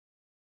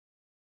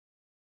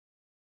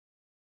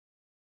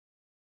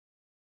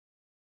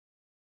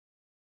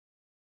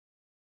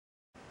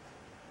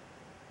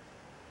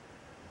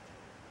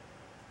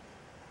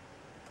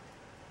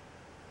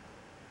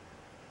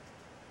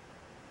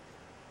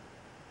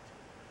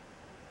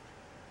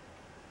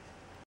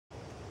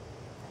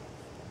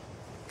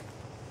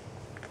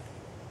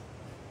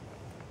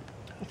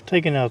I've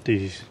taken out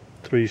these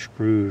 3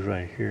 screws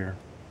right here.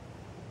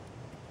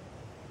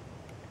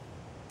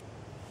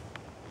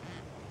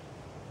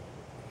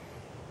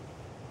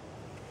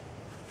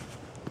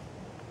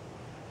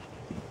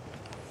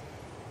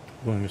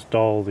 I'm going to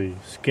install the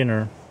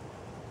Skinner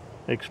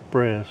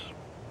Express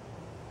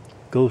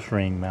ghost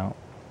ring mount.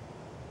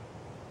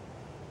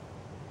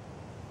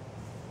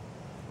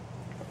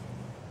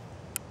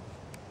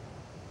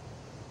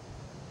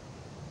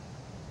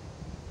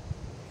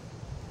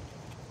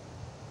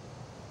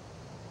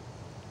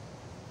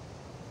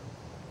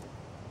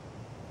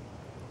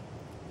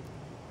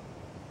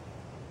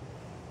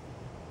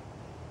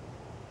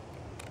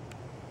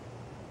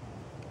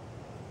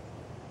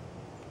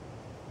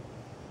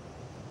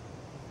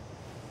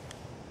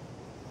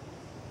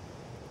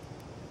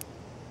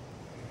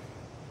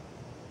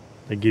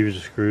 They give you the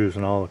screws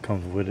and all that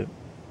comes with it.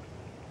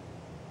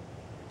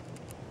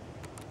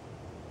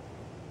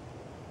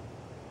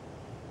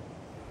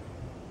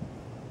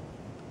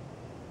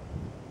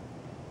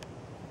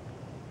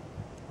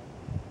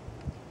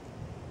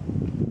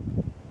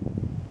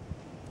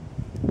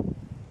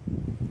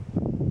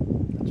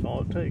 That's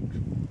all it takes.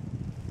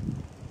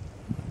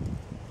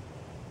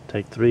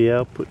 Take 3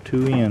 out, put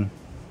 2 in.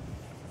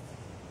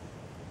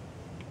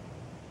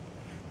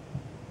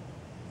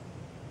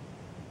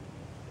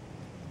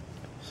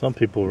 Some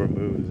people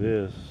remove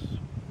this,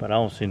 but I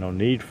don't see no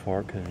need for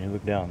it, because when you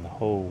look down the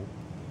hole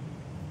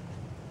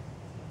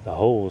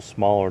is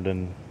smaller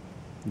than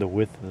the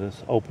width of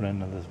this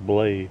opening of this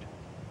blade.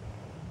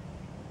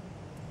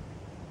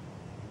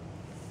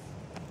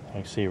 I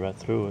can see right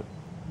through it.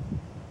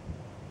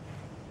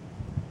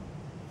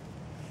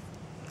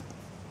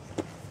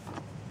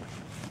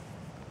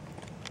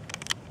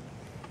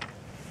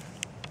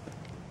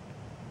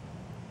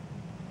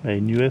 Made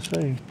in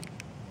USA.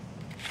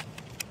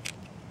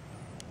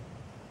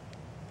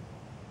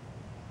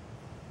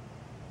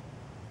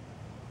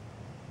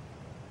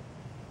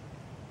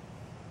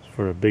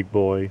 For a big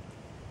boy,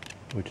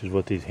 which is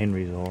what these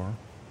Henrys are.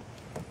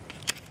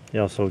 They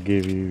also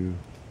give you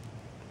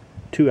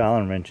 2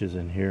 Allen wrenches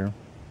in here.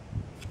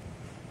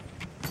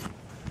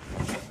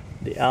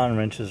 The Allen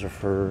wrenches are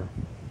for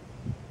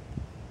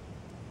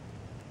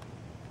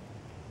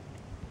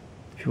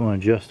if you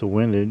want to adjust the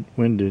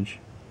windage.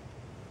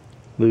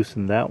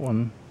 Loosen that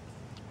one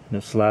and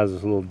it slides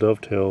this little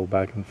dovetail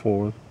back and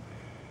forth.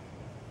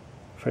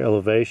 For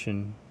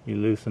elevation, you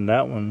loosen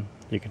that one,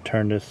 you can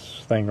turn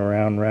this thing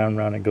around,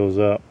 round, it goes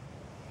up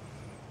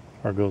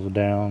or goes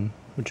down,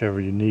 whichever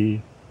you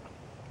need.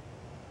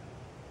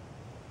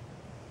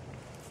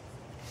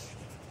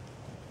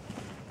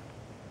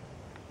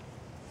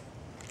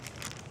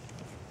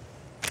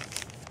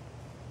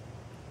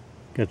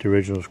 Got the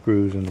original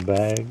screws in the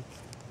bag.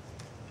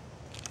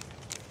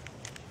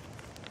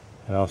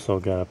 I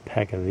also got a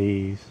pack of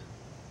these,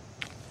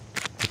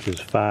 which is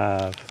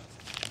 5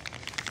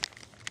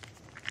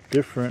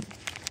 different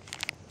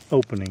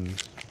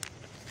openings.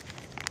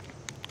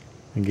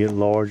 And get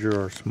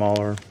larger or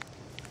smaller,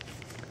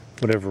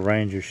 whatever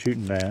range you're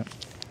shooting at.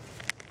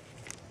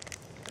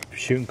 If you're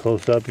shooting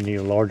close up, you need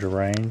a larger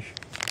range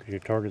because your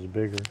target's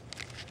bigger.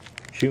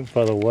 Shooting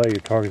further away,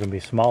 your target's gonna be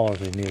smaller,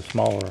 so you need a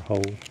smaller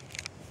hole.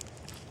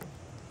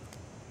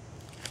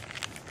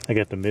 I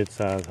got the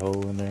mid-size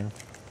hole in there.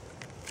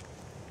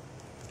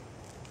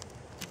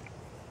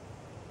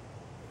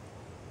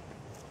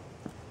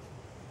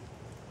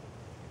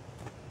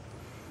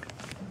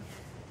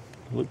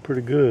 Look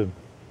pretty good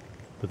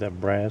with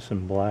that brass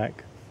and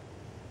black.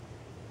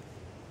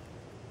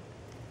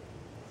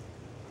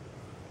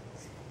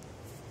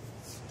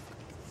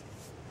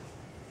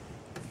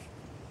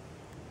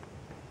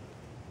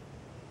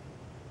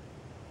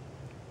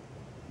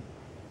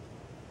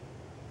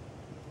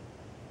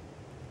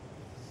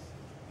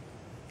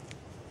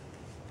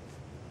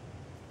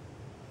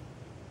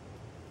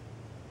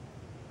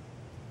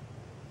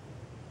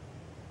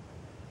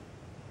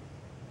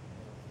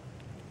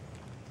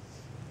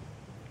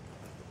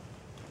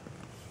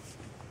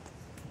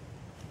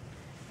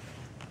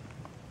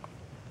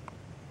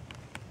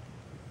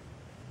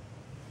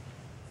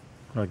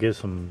 I'll get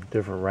some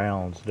different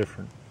rounds,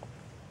 different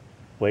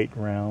weight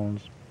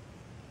rounds,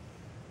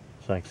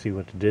 so I can see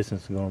what the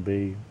distance is going to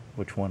be,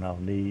 which one I'll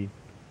need,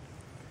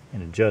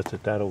 and adjust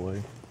it that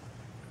way.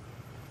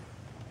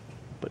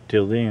 But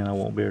till then, I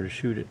won't be able to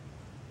shoot it.